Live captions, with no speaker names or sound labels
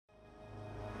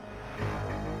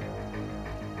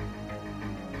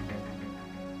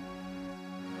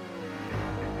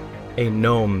A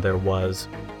Gnome There Was,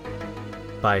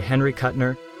 by Henry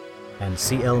Kuttner and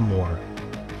C.L. Moore.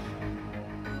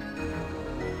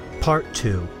 Part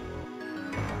 2.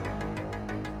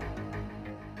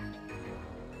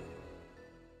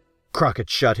 Crockett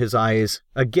shut his eyes,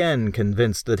 again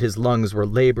convinced that his lungs were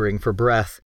laboring for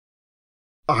breath.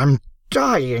 "I'm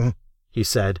dying," he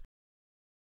said.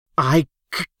 "I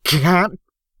can't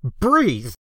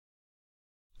breathe."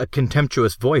 A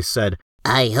contemptuous voice said,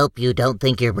 "I hope you don't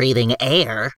think you're breathing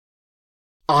air."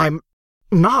 "I'm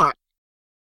not."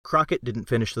 Crockett didn't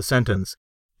finish the sentence.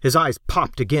 His eyes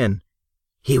popped again.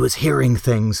 He was hearing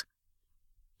things.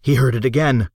 He heard it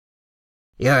again.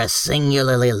 "You're a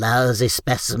singularly lousy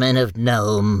specimen of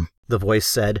gnome," the voice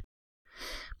said.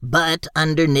 "But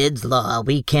under Nid's law,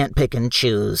 we can't pick and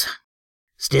choose.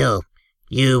 Still,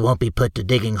 you won't be put to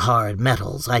digging hard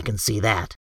metals, I can see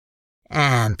that.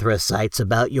 Anthracite's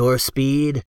about your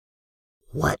speed.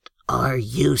 What are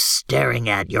you staring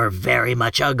at? You're very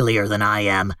much uglier than I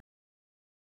am."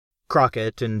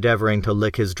 Crockett, endeavoring to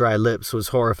lick his dry lips, was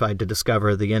horrified to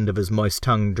discover the end of his moist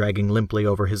tongue dragging limply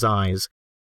over his eyes.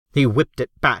 He whipped it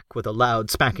back with a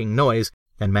loud smacking noise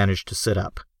and managed to sit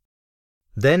up.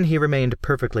 Then he remained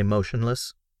perfectly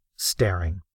motionless,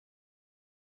 staring.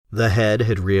 The head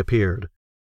had reappeared.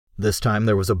 This time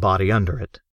there was a body under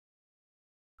it.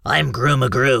 "I'm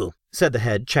Groo-ma-Groo," said the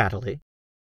head chattily.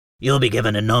 "You'll be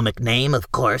given a gnomic name,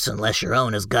 of course, unless your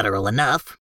own is guttural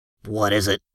enough. What is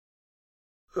it?"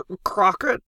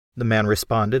 "Crockett," the man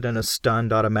responded in a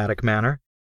stunned, automatic manner.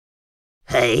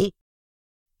 "Hey?"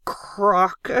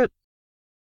 "Crockett."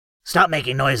 "Stop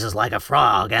making noises like a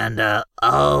frog and,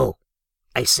 oh,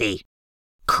 I see.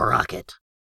 Crockett.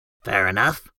 Fair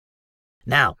enough.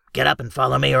 Now, get up and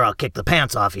follow me or I'll kick the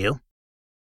pants off you."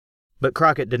 But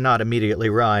Crockett did not immediately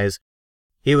rise.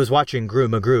 He was watching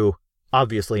Groo-ma-Groo,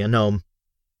 obviously a gnome.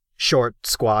 Short,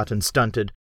 squat, and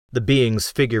stunted, the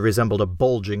being's figure resembled a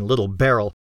bulging little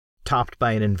barrel, topped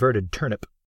by an inverted turnip.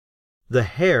 The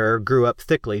hair grew up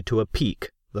thickly to a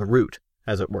peak, the root,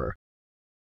 as it were.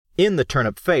 In the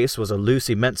turnip face was a loose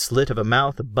immense slit of a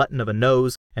mouth, a button of a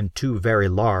nose, and two very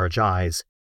large eyes.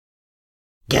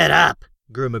 "Get up,"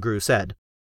 Groo-ma-Groo said.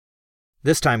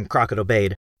 This time Crockett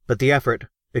obeyed, but the effort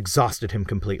exhausted him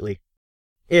completely.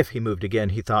 If he moved again,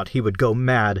 he thought he would go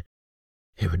mad.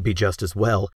 It would be just as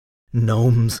well.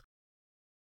 Gnomes.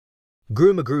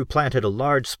 Groo-ma-Groo planted a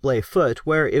large splay foot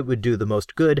where it would do the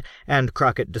most good, and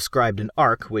Crockett described an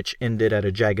arc which ended at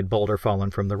a jagged boulder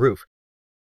fallen from the roof.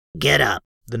 "Get up,"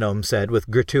 the gnome said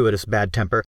with gratuitous bad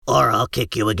temper, "or I'll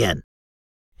kick you again.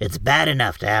 It's bad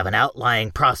enough to have an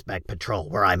outlying prospect patrol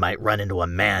where I might run into a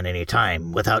man any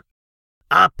time without...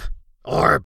 Up,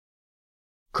 or...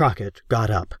 Crockett got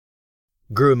up.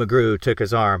 Groo-ma-Groo took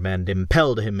his arm and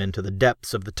impelled him into the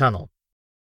depths of the tunnel.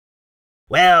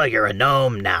 "Well, you're a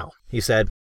gnome now," he said.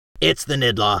 "It's the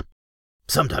Nid law.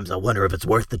 Sometimes I wonder if it's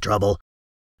worth the trouble.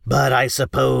 But I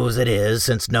suppose it is,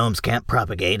 since gnomes can't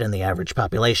propagate and the average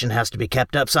population has to be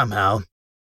kept up somehow."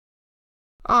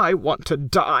 "I want to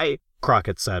die,"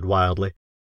 Crockett said wildly.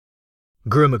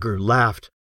 Groo-ma-Groo laughed.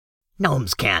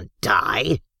 "Gnomes can't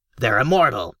die. They're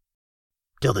immortal.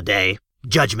 Till the day.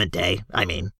 Judgment Day, I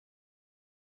mean."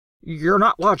 "You're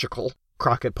not logical,"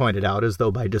 Crockett pointed out, as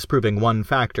though by disproving one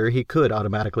factor he could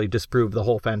automatically disprove the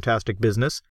whole fantastic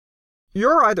business.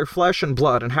 "You're either flesh and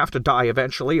blood and have to die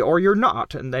eventually, or you're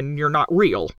not, and then you're not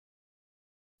real."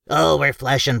 "Oh, we're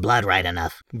flesh and blood right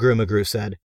enough," Groo-ma-Groo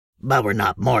said. "But we're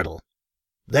not mortal.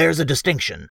 There's a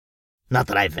distinction. Not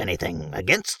that I've anything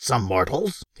against some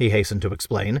mortals," he hastened to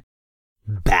explain.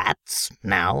 "Bats,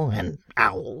 now, and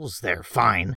owls, they're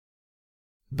fine.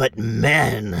 But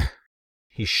men,"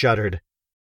 he shuddered.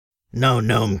 "No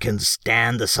gnome can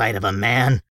stand the sight of a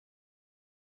man."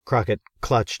 Crockett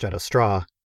clutched at a straw.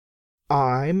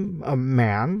 "I'm a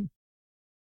man?"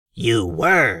 "You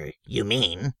were, you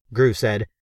mean," Groo said.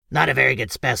 "Not a very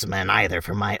good specimen either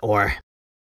for my ore.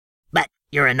 But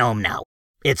you're a gnome now.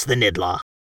 It's the Nid law."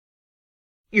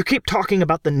 "You keep talking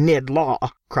about the Nid law,"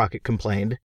 Crockett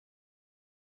complained.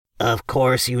 "Of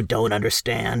course you don't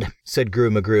understand," said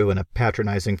Groo-ma-Groo in a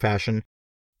patronizing fashion.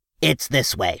 "It's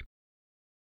this way.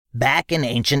 Back in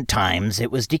ancient times, it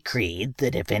was decreed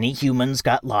that if any humans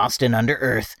got lost in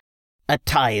Under-Earth, a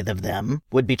tithe of them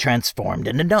would be transformed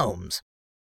into gnomes.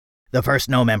 The first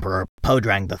gnome emperor,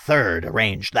 Podrang III,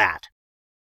 arranged that.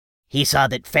 He saw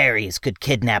that fairies could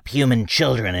kidnap human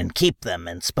children and keep them,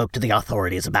 and spoke to the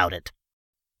authorities about it.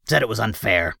 Said it was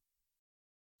unfair.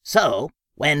 So,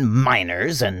 when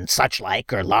miners and such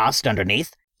like are lost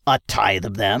underneath, a tithe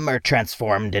of them are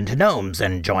transformed into gnomes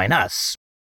and join us.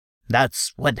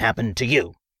 That's what happened to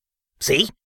you. See?"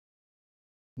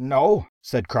 "No,"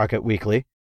 said Crockett weakly.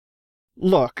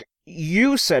 Look,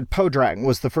 you said Podrang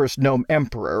was the first gnome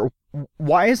emperor.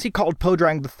 Why is he called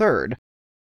Podrang III?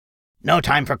 No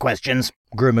time for questions,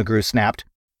 Grue McGrew snapped.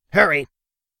 Hurry!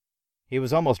 He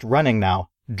was almost running now,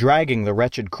 dragging the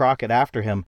wretched Crockett after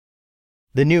him.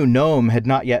 The new gnome had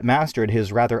not yet mastered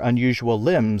his rather unusual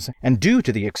limbs, and due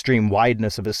to the extreme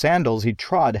wideness of his sandals, he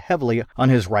trod heavily on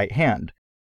his right hand.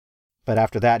 But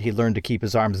after that he learned to keep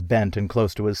his arms bent and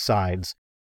close to his sides.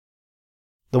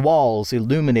 The walls,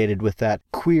 illuminated with that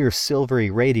queer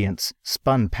silvery radiance,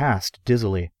 spun past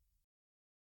dizzily.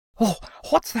 Oh,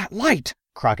 what's that light?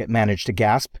 Crockett managed to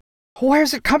gasp.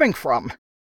 Where's it coming from?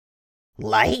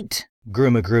 Light?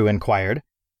 Grue McGrew inquired.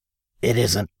 It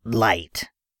isn't light.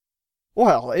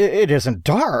 Well, it isn't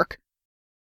dark.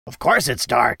 Of course it's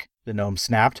dark, the gnome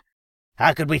snapped.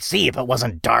 How could we see if it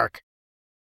wasn't dark?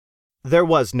 There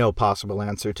was no possible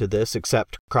answer to this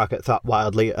except, Crockett thought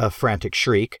wildly, a frantic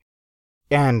shriek.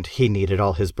 And he needed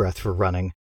all his breath for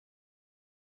running.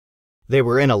 They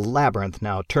were in a labyrinth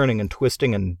now, turning and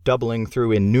twisting and doubling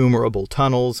through innumerable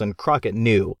tunnels, and Crockett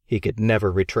knew he could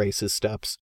never retrace his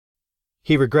steps.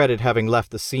 He regretted having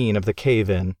left the scene of the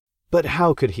cave-in, but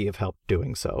how could he have helped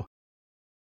doing so?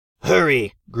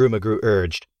 Hurry, Grue McGrew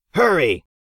urged. Hurry!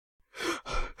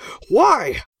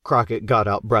 Why? Crockett got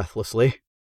out breathlessly.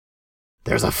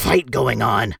 There's a fight going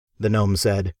on, the gnome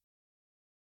said.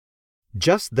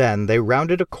 Just then they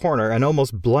rounded a corner and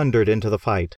almost blundered into the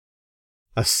fight.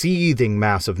 A seething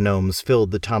mass of gnomes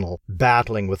filled the tunnel,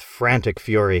 battling with frantic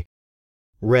fury.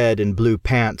 Red and blue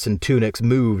pants and tunics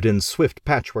moved in swift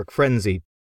patchwork frenzy.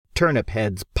 Turnip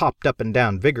heads popped up and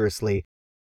down vigorously.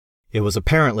 It was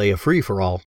apparently a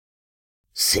free-for-all.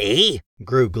 See?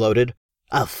 Grue gloated.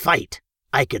 A fight.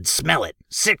 I could smell it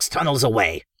 6 tunnels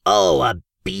away. Oh, a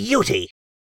beauty!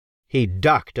 He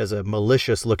ducked as a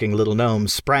malicious-looking little gnome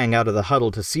sprang out of the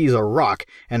huddle to seize a rock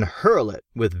and hurl it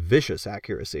with vicious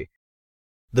accuracy.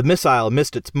 The missile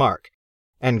missed its mark,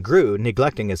 and Grue,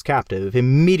 neglecting his captive,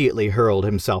 immediately hurled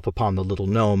himself upon the little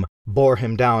gnome, bore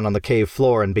him down on the cave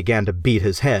floor, and began to beat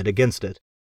his head against it.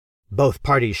 Both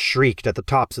parties shrieked at the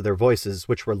tops of their voices,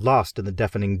 which were lost in the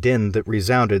deafening din that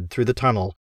resounded through the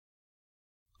tunnel.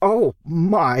 Oh,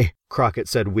 my, Crockett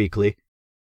said weakly.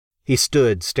 He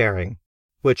stood staring,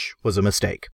 which was a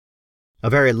mistake. A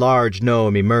very large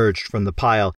gnome emerged from the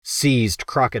pile, seized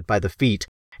Crockett by the feet,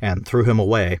 and threw him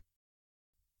away.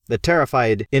 The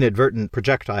terrified, inadvertent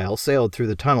projectile sailed through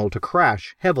the tunnel to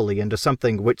crash heavily into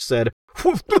something which said,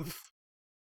 "Woof, woof."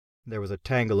 There was a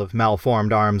tangle of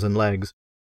malformed arms and legs.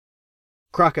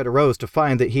 Crockett arose to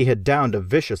find that he had downed a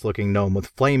vicious-looking gnome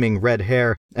with flaming red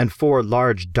hair and 4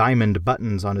 large diamond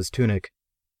buttons on his tunic.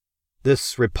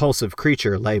 This repulsive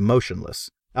creature lay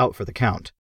motionless, out for the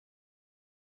count.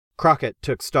 Crockett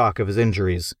took stock of his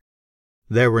injuries.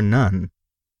 There were none.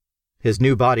 His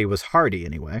new body was hardy,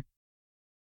 anyway.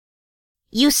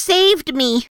 You saved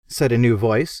me, said a new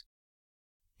voice.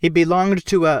 He belonged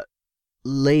to a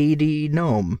lady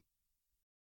gnome.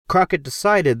 Crockett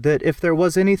decided that if there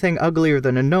was anything uglier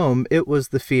than a gnome, it was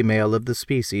the female of the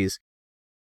species.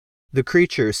 The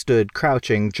creature stood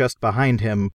crouching just behind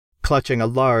him, clutching a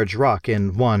large rock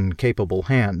in one capable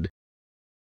hand.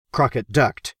 Crockett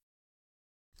ducked.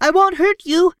 I won't hurt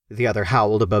you, the other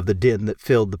howled above the din that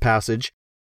filled the passage.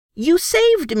 You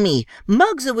saved me.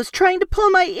 Mugza was trying to pull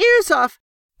my ears off.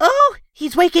 Oh,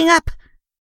 he's waking up.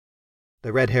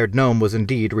 The red-haired gnome was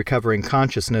indeed recovering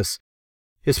consciousness.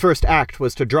 His first act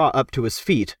was to draw up to his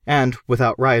feet and,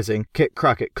 without rising, kick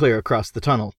Crockett clear across the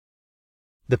tunnel.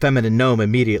 The feminine gnome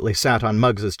immediately sat on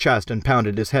Muggs's chest and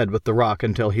pounded his head with the rock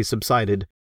until he subsided.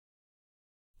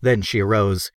 Then she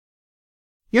arose.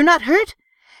 You're not hurt?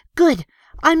 Good.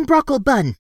 I'm Brockle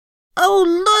Bun. Oh,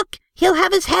 look! He'll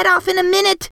have his head off in a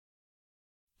minute!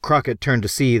 Crockett turned to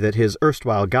see that his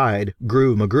erstwhile guide,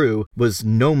 Grue McGrew, was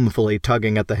gnomefully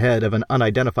tugging at the head of an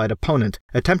unidentified opponent,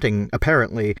 attempting,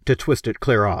 apparently, to twist it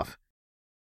clear off.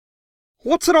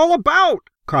 What's it all about?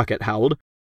 Crockett howled.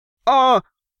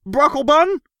 Brockle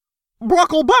Bun?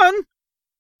 Brockle Bun?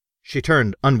 She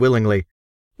turned unwillingly.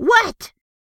 What?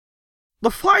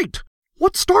 The fight!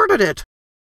 What started it?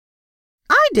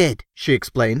 I did, she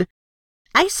explained.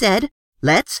 I said,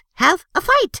 let's have a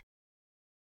fight.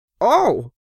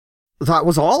 Oh, that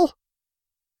was all?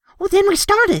 Well, then we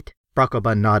started.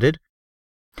 Brocklebun nodded.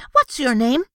 What's your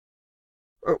name?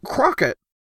 Crockett.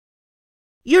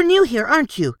 You're new here,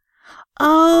 aren't you?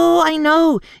 Oh, I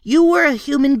know. You were a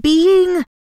human being.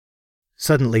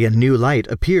 Suddenly a new light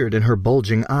appeared in her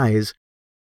bulging eyes.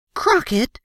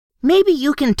 Crockett, maybe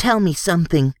you can tell me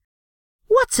something.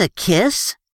 What's a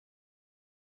kiss?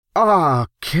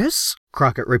 Kiss?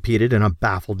 Crockett repeated in a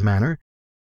baffled manner.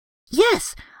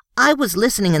 Yes, I was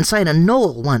listening inside a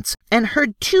knoll once and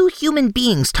heard two human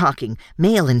beings talking,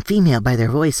 male and female by their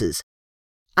voices.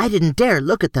 I didn't dare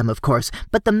look at them, of course,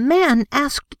 but the man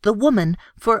asked the woman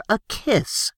for a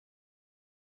kiss.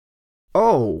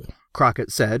 Oh,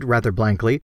 Crockett said rather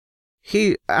blankly.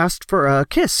 He asked for a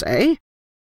kiss, eh?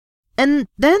 And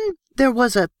then there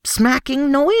was a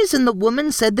smacking noise and the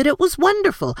woman said that it was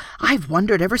wonderful. I've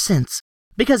wondered ever since,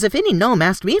 because if any gnome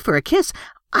asked me for a kiss,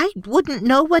 I wouldn't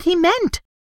know what he meant.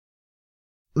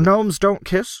 Gnomes don't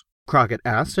kiss? Crockett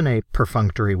asked in a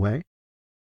perfunctory way.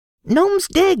 Gnomes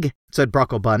dig, said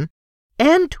Brocklebun.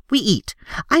 And we eat.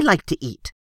 I like to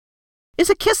eat. Is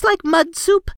a kiss like mud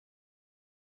soup?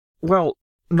 Well,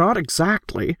 not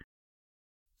exactly.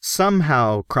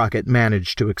 Somehow Crockett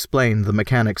managed to explain the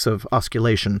mechanics of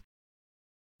osculation.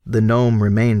 The gnome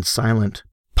remained silent,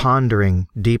 pondering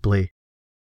deeply.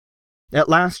 At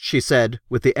last she said,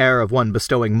 with the air of one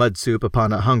bestowing mud soup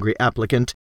upon a hungry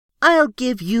applicant, I'll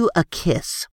give you a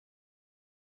kiss.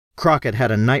 Crockett had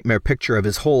a nightmare picture of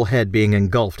his whole head being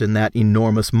engulfed in that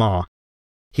enormous maw.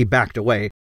 He backed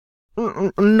away.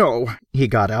 No, he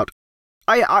got out.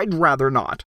 I'd rather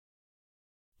not.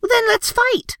 Then let's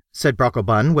fight, said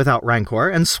Brocklebun without rancor,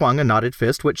 and swung a knotted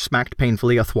fist which smacked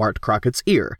painfully athwart Crockett's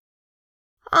ear.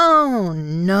 Oh,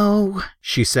 no,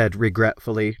 she said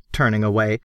regretfully, turning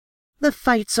away. The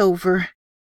fight's over.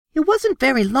 It wasn't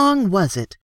very long, was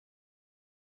it?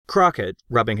 Crockett,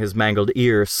 rubbing his mangled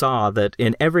ear, saw that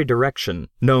in every direction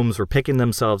gnomes were picking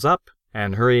themselves up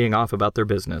and hurrying off about their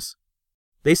business.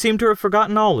 They seemed to have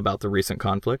forgotten all about the recent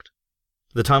conflict.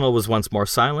 The tunnel was once more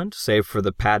silent, save for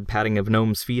the pad-patting of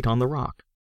gnomes' feet on the rock.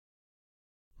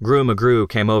 Gru McGrew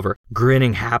came over,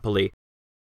 grinning happily.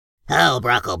 "Oh,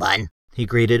 Brocklebun," he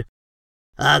greeted.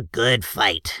 "A good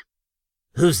fight.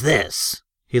 Who's this?"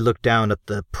 He looked down at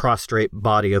the prostrate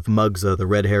body of Mugza, the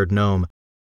red-haired gnome.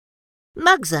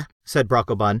 Mugza, said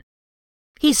Brocklebun.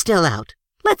 He's still out.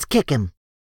 Let's kick him.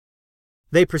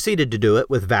 They proceeded to do it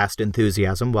with vast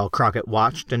enthusiasm while Crockett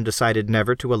watched and decided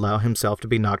never to allow himself to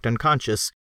be knocked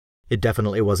unconscious. It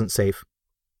definitely wasn't safe.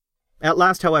 At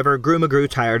last, however, Gru McGrew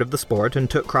tired of the sport and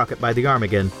took Crockett by the arm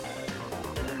again.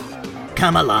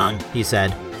 "Come along," he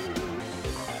said.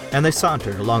 And they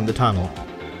sauntered along the tunnel,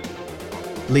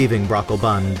 leaving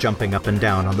Brocklebun jumping up and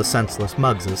down on the senseless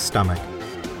Mugza's stomach.